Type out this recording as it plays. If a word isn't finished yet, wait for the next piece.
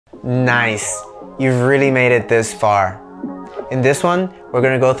Nice, you've really made it this far. In this one, we're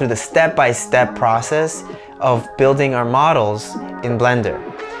gonna go through the step-by-step process of building our models in Blender.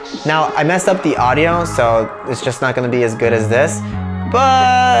 Now, I messed up the audio, so it's just not gonna be as good as this,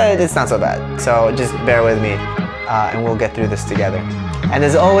 but it's not so bad. So just bear with me, and we'll get through this together. And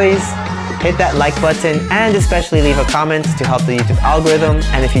as always, hit that like button and especially leave a comment to help the YouTube algorithm.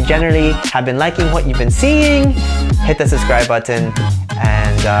 And if you generally have been liking what you've been seeing, hit the subscribe button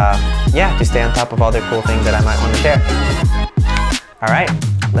and yeah, to stay on top of all the cool things that I might want to share. All right,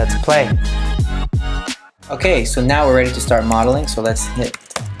 let's play. Okay, so now we're ready to start modeling. So let's hit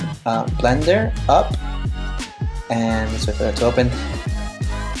Blender up and let's wait for that to open.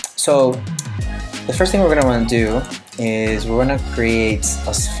 So the first thing we're going to want to do is we're going to create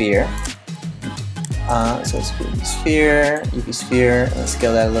a sphere. So let's do sphere, UV sphere, and let's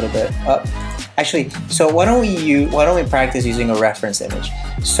scale that a little bit up. Actually, so why don't we practice using a reference image?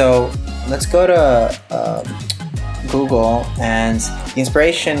 So let's go to Google, and the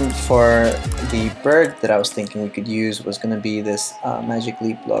inspiration for the bird that I was thinking we could use was going to be this Magic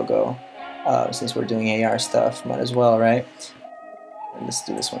Leap logo. Since we're doing AR stuff, might as well, right? Let's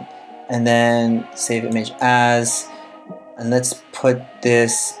do this one. And then save image as, and let's put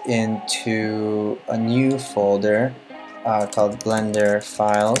this into a new folder called Blender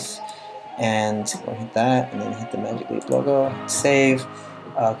Files. And we'll hit that, and then hit the Magic Leap logo, save.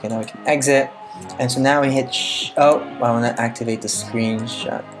 Okay, now we can exit. And so now we hit, I want to activate the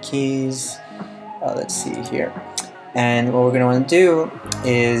screenshot keys. Let's see here. And what we're going to want to do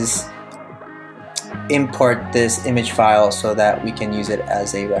is import this image file so that we can use it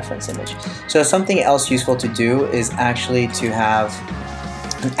as a reference image. So something else useful to do is actually to have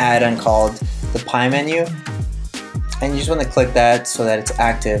an add-on called the pie menu. And you just want to click that so that it's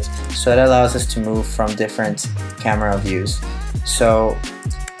active. So that allows us to move from different camera views. So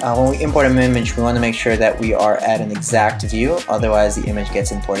when we import an image, we want to make sure that we are at an exact view, otherwise the image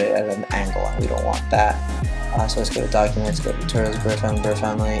gets imported at an angle and we don't want that. So let's go to Documents, go to Tutorials, Bird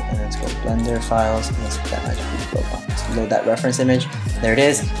Family, and let's go to Blender Files, and let's put that Magic Leap logo. Let's load that reference image. There it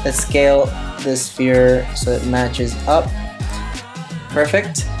is. Let's scale this sphere so it matches up.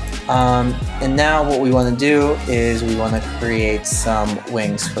 Perfect. And now what we want to do is we want to create some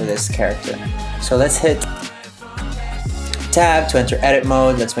wings for this character. So let's hit Tab to enter edit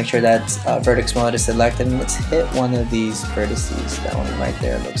mode. Let's make sure that vertex mode is selected, and let's hit one of these vertices. That one right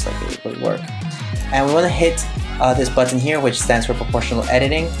there looks like it would work. And we want to hit this button here, which stands for proportional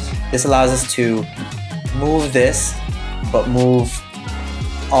editing. This allows us to move this, but move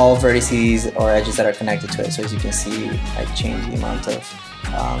all vertices or edges that are connected to it. So as you can see, I change the amount of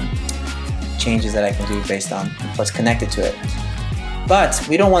changes that I can do based on what's connected to it. But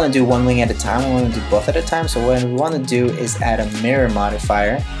we don't want to do one wing at a time, we want to do both at a time. So what we want to do is add a mirror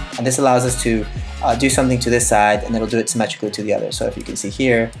modifier, and this allows us to do something to this side and it'll do it symmetrically to the other. So if you can see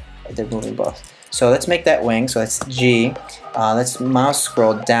here, they're moving both. So let's make that wing, so that's G. Let's mouse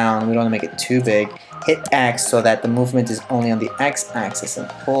scroll down, we don't want to make it too big. Hit X so that the movement is only on the X axis and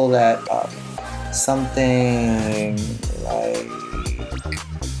pull that up. Something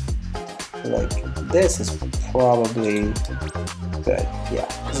like this is probably good. Yeah,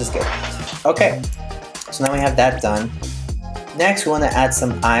 this is good. Okay, so now we have that done. Next, we want to add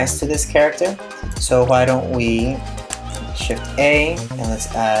some eyes to this character. So why don't we Shift A and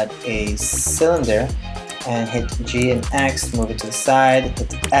let's add a cylinder and hit G and X to move it to the side,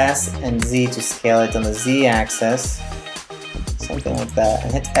 hit S and Z to scale it on the Z axis, something like that,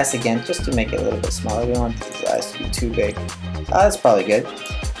 and hit S again just to make it a little bit smaller. We don't want these eyes to be too big. That's probably good.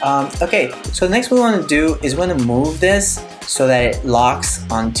 Okay, so the next we want to do is we want to move this so that it locks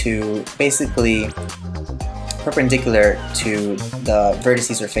onto basically perpendicular to the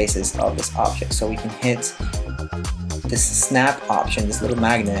vertices or faces of this object. So we can hit this snap option, this little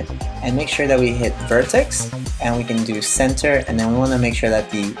magnet, and make sure that we hit vertex, and we can do center, and then we want to make sure that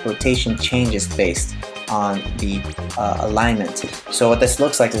the rotation changes based on the alignment. So what this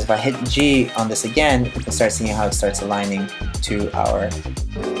looks like is if I hit G on this again, we can start seeing how it starts aligning to our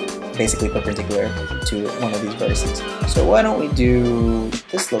basically perpendicular to one of these vertices. So why don't we do,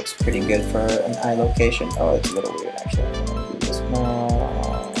 this looks pretty good for an eye location. Oh, it's a little weird actually. I'm gonna do this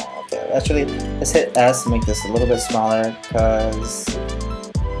more. Okay, actually, let's hit S to make this a little bit smaller because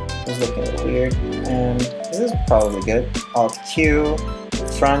it's looking a little weird. And this is probably good. Alt Q,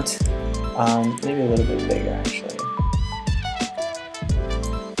 front, maybe a little bit bigger actually.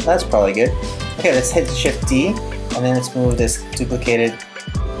 That's probably good. Okay, let's hit Shift D, and then let's move this duplicated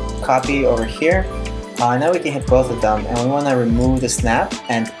copy over here. Now we can hit both of them, and we want to remove the snap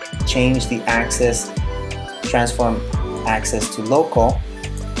and change the axis, transform axis to local,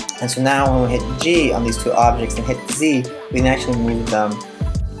 And so now when we hit G on these two objects and hit Z, we can actually move them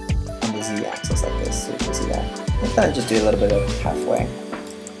on the Z axis like this, so you can see that. I'm gonna just do a little bit of halfway.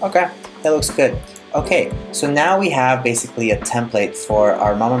 Okay, that looks good. Okay, so now we have basically a template for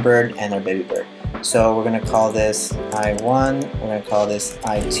our mama bird and our baby bird. So we're gonna call this I1, we're gonna call this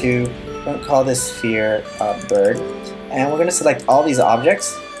I2, we're gonna call this sphere bird, and we're gonna select all these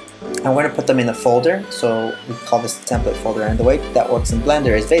objects and we're gonna put them in a folder. So we call this template folder, and the way that works in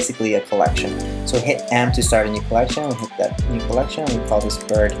Blender is basically a collection. So hit M to start a new collection, we hit that new collection, and we call this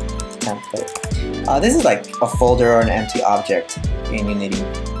bird template. This is like a folder or an empty object in Unity.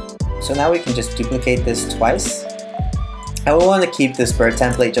 So now we can just duplicate this twice. And we want to keep this bird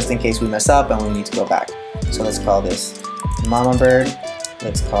template just in case we mess up and we need to go back. So let's call this mama bird.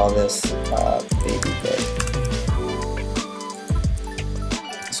 Let's call this baby bird.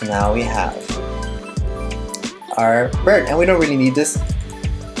 So now we have our bird, and we don't really need this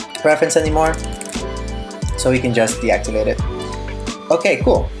reference anymore, so we can just deactivate it. Okay,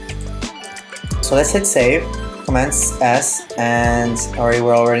 cool. So let's hit save, Command S, and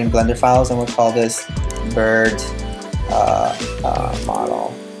we're already in Blender files, and we'll call this bird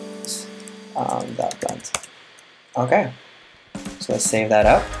model .blend. Okay, so let's save that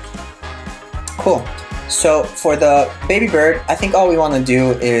up. Cool. So for the baby bird, I think all we want to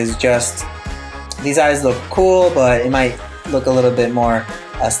do is just, these eyes look cool, but it might look a little bit more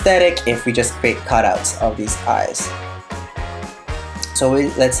aesthetic if we just create cutouts of these eyes. So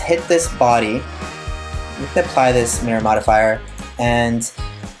let's hit this body, we can apply this mirror modifier, and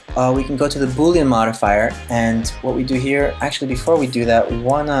we can go to the Boolean modifier, and what we do here, actually before we do that, we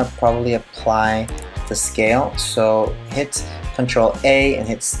want to probably apply the scale. So hit Control A and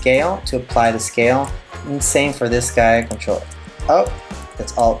hit scale to apply the scale, and same for this guy, Control, oh,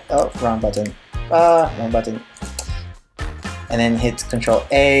 that's all, oh, wrong button, wrong button. And then hit Control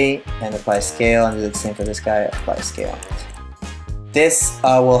A and apply scale, and do the same for this guy, apply scale. This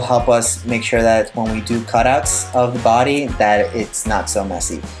will help us make sure that when we do cutouts of the body that it's not so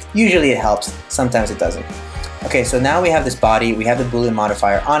messy. Usually it helps, sometimes it doesn't. Okay, so now we have this body, we have the Boolean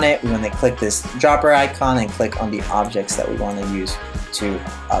modifier on it, we're going to click this dropper icon and click on the objects that we want to use to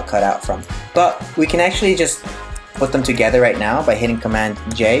cut out from. But we can actually just put them together right now by hitting Command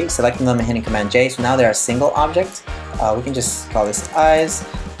J, selecting them and hitting Command J, so now they're a single object. We can just call this eyes,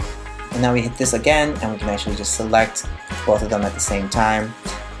 and now we hit this again, and we can actually just select both of them at the same time.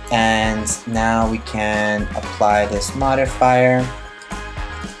 And now we can apply this modifier,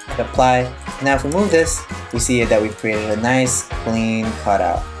 hit apply. Now if we move this, we see that we've created a nice clean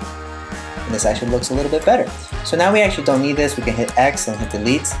cutout. And this actually looks a little bit better. So now we actually don't need this, we can hit X and hit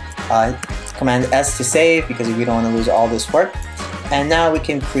delete. Command S to save because we don't want to lose all this work. And now we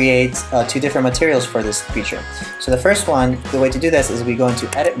can create two different materials for this creature. So the first one, the way to do this is we go into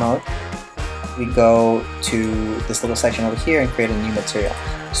edit mode, we go to this little section over here and create a new material.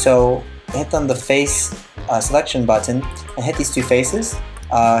 So hit on the face selection button and hit these two faces.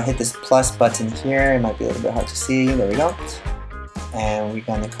 Hit this plus button here, it might be a little bit hard to see, there we go. And we're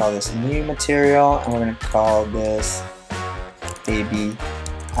going to call this new material, and we're going to call this baby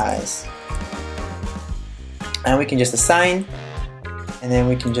eyes. And we can just assign, and then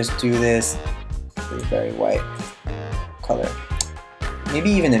we can just do this with a very white color. Maybe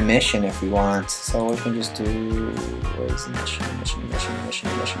even emission if we want. So we can just do, where's emission,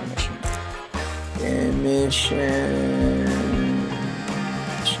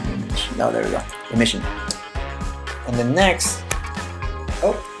 no, there we go, emission. And then next,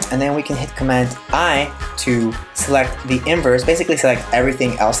 and then we can hit Command I to select the inverse, basically select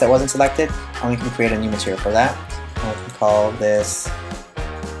everything else that wasn't selected, and we can create a new material for that. And we can call this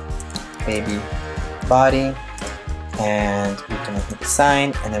baby body, and we can hit the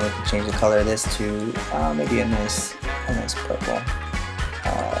sign, and then we can change the color of this to maybe a nice purple.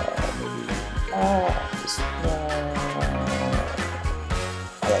 I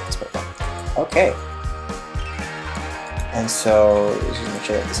like this purple. Okay. And so let's just make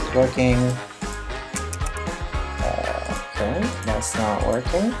sure that this is working. Okay, that's not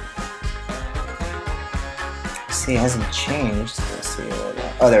working. See, it hasn't changed. Let's see.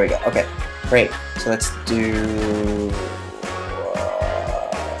 Oh, there we go. Okay, great. So let's do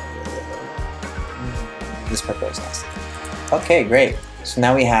this purple is nice. Okay, great. So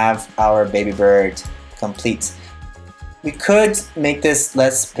now we have our baby bird complete. We could make this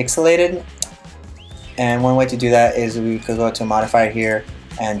less pixelated, and one way to do that is we could go to a modifier here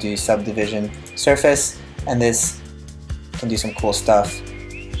and do subdivision surface, and this can do some cool stuff.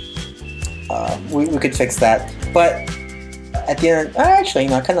 We could fix that, but at the end, actually,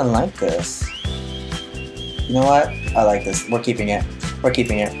 I kind of like this. You know what? I like this. We're keeping it. We're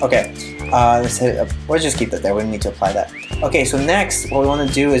keeping it. Okay. Let's hit it up. We'll just keep that there. We don't need to apply that. Okay, so next, what we want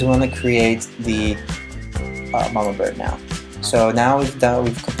to do is we want to create the mama bird now. So now we've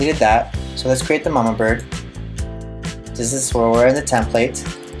completed that. So let's create the mama bird. This is where we're in the template.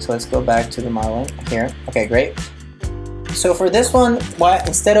 So let's go back to the modeling here. Okay, great. So for this one,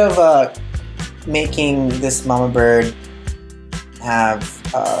 instead of making this mama bird have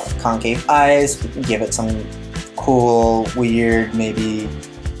concave eyes, we can give it some cool, weird, maybe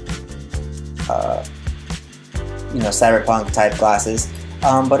you know, cyberpunk type glasses.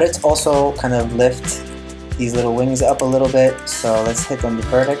 But it's also kind of lift these little wings up a little bit. So let's hit on the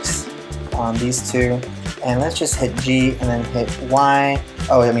vertex on these two, and let's just hit G and then hit Y.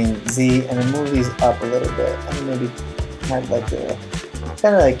 Oh, I mean Z, and then move these up a little bit, and maybe have like the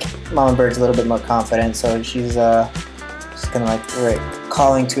kind of like mama bird's a little bit more confident. So she's kind of like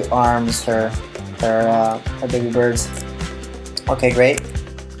calling to arms her baby birds. Okay, great.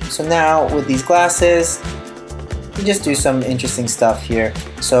 So now with these glasses, we just do some interesting stuff here.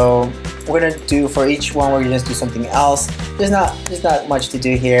 So we're gonna do for each one, we're gonna just do something else. There's not much to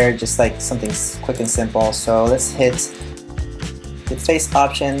do here, just like something quick and simple. So let's hit the face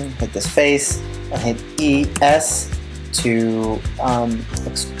option, hit this face, and hit ES to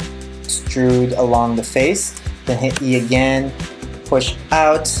extrude along the face. Then hit E again, push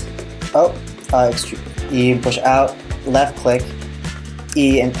out. Oh, extrude E, push out. Left click,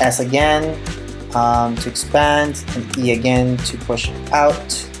 E and S again to expand, and E again to push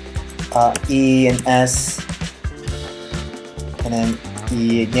out. E and S, and then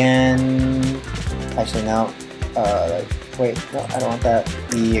E again. Actually, no. Wait, no, I don't want that.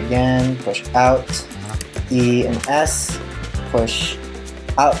 E again, push out. E and S, push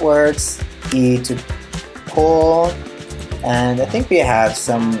outwards. E to pull, and I think we have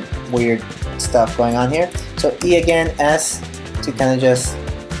some weird stuff going on here. So E again, S to kind of just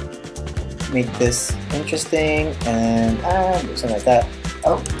make this interesting, and something like that.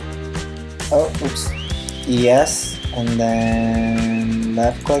 Oh, oops. ES, and then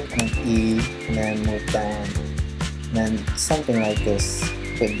left click, and E, and then move down. And then something like this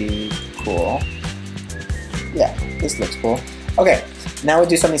could be cool. Yeah, this looks cool. Okay, now we'll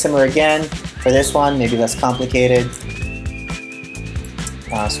do something similar again. For this one, maybe less complicated.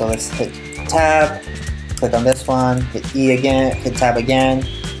 So let's hit tab, click on this one, hit E again, hit tab again,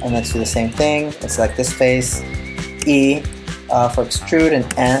 and let's do the same thing. Let's select this face, E for extrude, and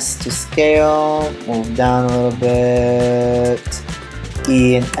S to scale, move down a little bit,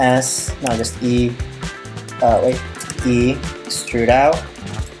 E and S, no, just E, E, extrude out,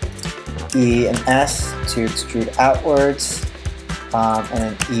 E and S to extrude outwards, and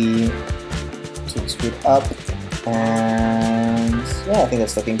then E to extrude up, and yeah, I think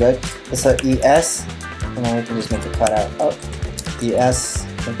that's looking good. Let's hit ES, and then we can just make the cutout. Oh, ES,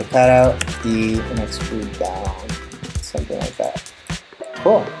 make the cutout, E, and extrude down. Something like that.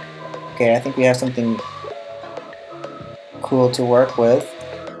 Cool. Okay, I think we have something cool to work with.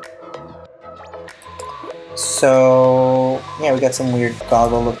 So yeah, we got some weird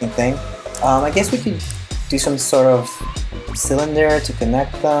goggle looking thing. I guess we could do some sort of cylinder to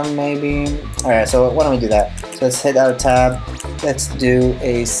connect them maybe. Alright, so why don't we do that? So let's hit our tab. Let's do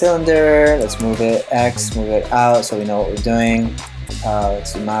a cylinder. Let's move it X, move it out so we know what we're doing.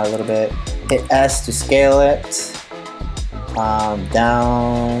 Let's zoom out a little bit. Hit S to scale it.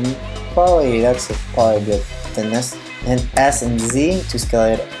 Down, probably that's probably a good thinness, and S and Z to scale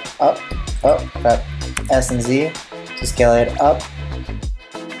it up. Oh crap, S and Z to scale it up,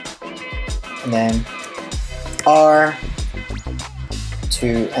 and then R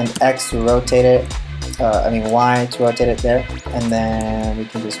to and X to rotate it. Y to rotate it there, and then we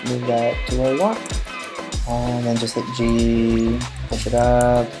can just move that to where we want, and then just hit G, push it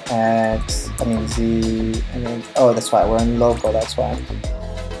up, Z, and then, oh, that's why, we're in local, that's why.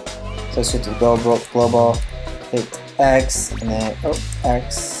 So let's hit the global, hit X, and then,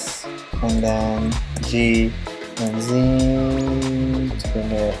 X, and then G, and Z, to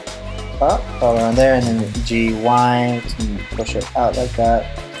bring it up, all around there, and then G, Y, to push it out like that,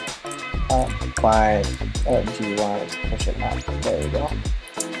 Y, G, Y, to push it out, there we go.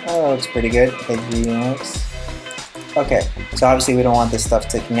 Oh, that looks pretty good, okay, G, X. Okay, so obviously we don't want this stuff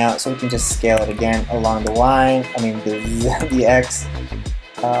sticking out, so we can just scale it again along the Y, the X,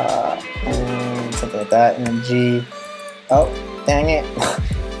 and something like that, and then G, oh, dang it,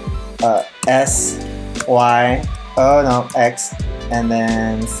 S, Y, oh no, X, and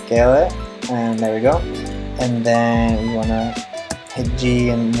then scale it, and there we go, and then we want to hit G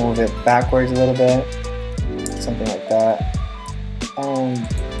and move it backwards a little bit, something like that, and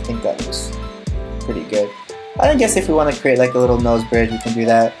I think that looks pretty good. I guess if we want to create like a little nose bridge, we can do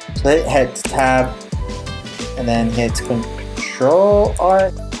that. So hit Tab, and then hit Control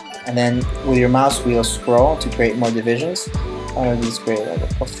R, and then with your mouse wheel scroll to create more divisions. I'm gonna just create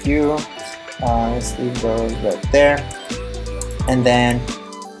like a few. Let's leave those right there, and then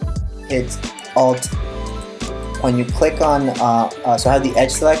hit Alt. When you click on, so I have the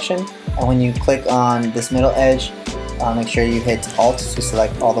edge selection, and when you click on this middle edge, make sure you hit Alt to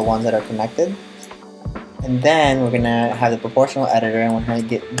select all the ones that are connected. And then we're gonna have the proportional editor, and we're gonna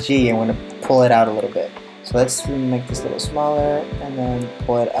get G, and we're gonna pull it out a little bit. So let's make this a little smaller, and then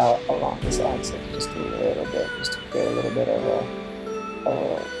pull it out along this axis, just a little bit, just to create a little bit of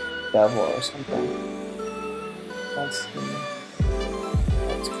a bevel or something. Let's see.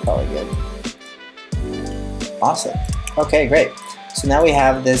 That's probably good. Awesome. Okay, great. So now we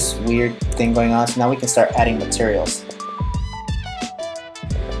have this weird thing going on. So now we can start adding materials.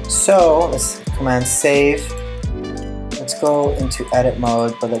 So let's Command Save. Let's go into edit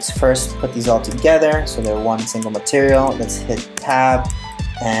mode, but let's first put these all together so they're one single material. Let's hit Tab,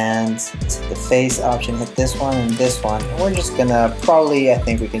 and let's hit the face option, hit this one and this one. And we're just gonna probably, I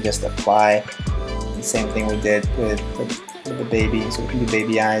think we can just apply the same thing we did with the baby. So we can do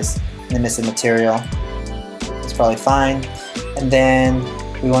baby eyes and the missing material. It's probably fine. And then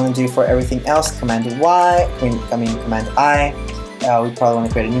we want to do for everything else, Command Y, Command I. We probably want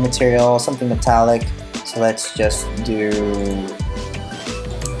to create a new material, something metallic. So let's just do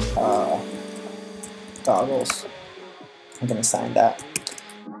goggles. I'm going to assign that.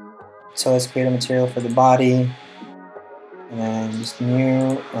 So let's create a material for the body, and then just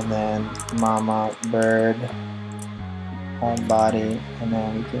new, and then mama bird body, and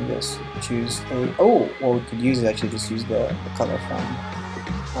then we can just choose a, what we could use is actually just use the color from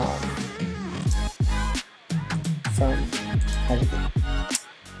Magic.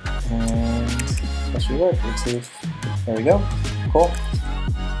 And that should work. Let's see if, there we go. Cool.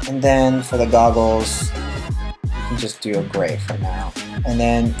 And then for the goggles, we can just do a gray for now. And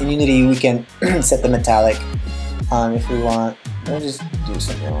then in Unity, we can set the metallic if we want. We'll just do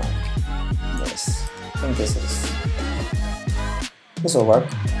something like this. I think this will work.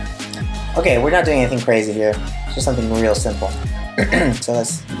 Okay, we're not doing anything crazy here. It's just something real simple. So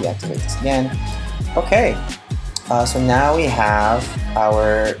let's deactivate this again. Okay. So now we have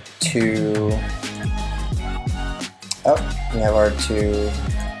our two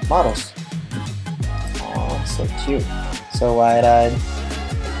models. Oh, so cute. So wide-eyed.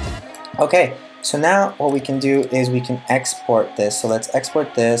 Okay, so now what we can do is we can export this. So let's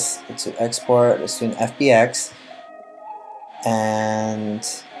export this. Let's do export. Let's do an FBX. And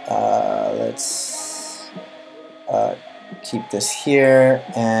let's keep this here,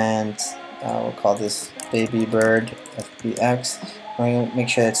 and we'll call this baby bird FBX. We're going to make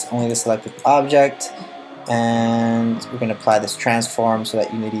sure it's only the selected object, and we're going to apply this transform so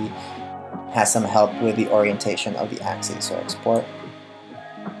that Unity has some help with the orientation of the axis. So export.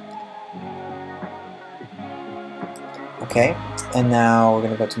 Okay, and now we're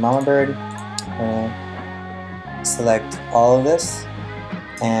going to go to mama bird. We're going to select all of this,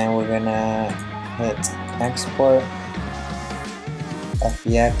 and we're going to hit export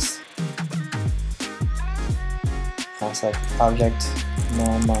FBX. Select object,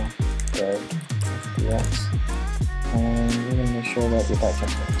 mama bird FBX, and we're going to make sure that the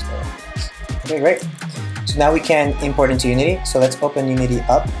attachment is there. Okay, great. So now we can import into Unity. So let's open Unity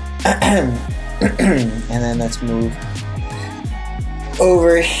up, and then let's move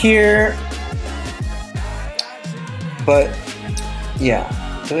over here. But yeah,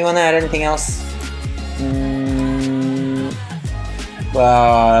 do we want to add anything else?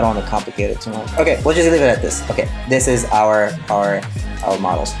 Well, I don't want to complicate it too much. Okay, we'll just leave it at this. Okay, this is our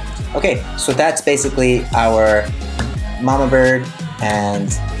models. Okay, so that's basically our mama bird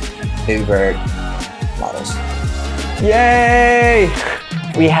and baby bird models. Yay!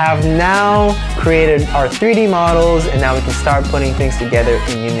 We have now created our 3D models, and now we can start putting things together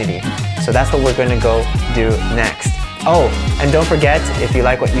in Unity. So that's what we're going to go do next. Oh, and don't forget, if you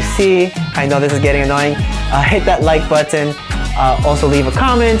like what you see, I know this is getting annoying, hit that like button. Also leave a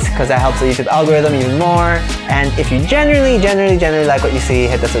comment, because that helps the YouTube algorithm even more. And if you genuinely like what you see,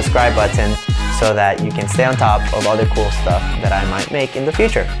 hit the subscribe button so that you can stay on top of other cool stuff that I might make in the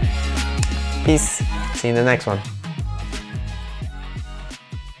future. Peace. See you in the next one.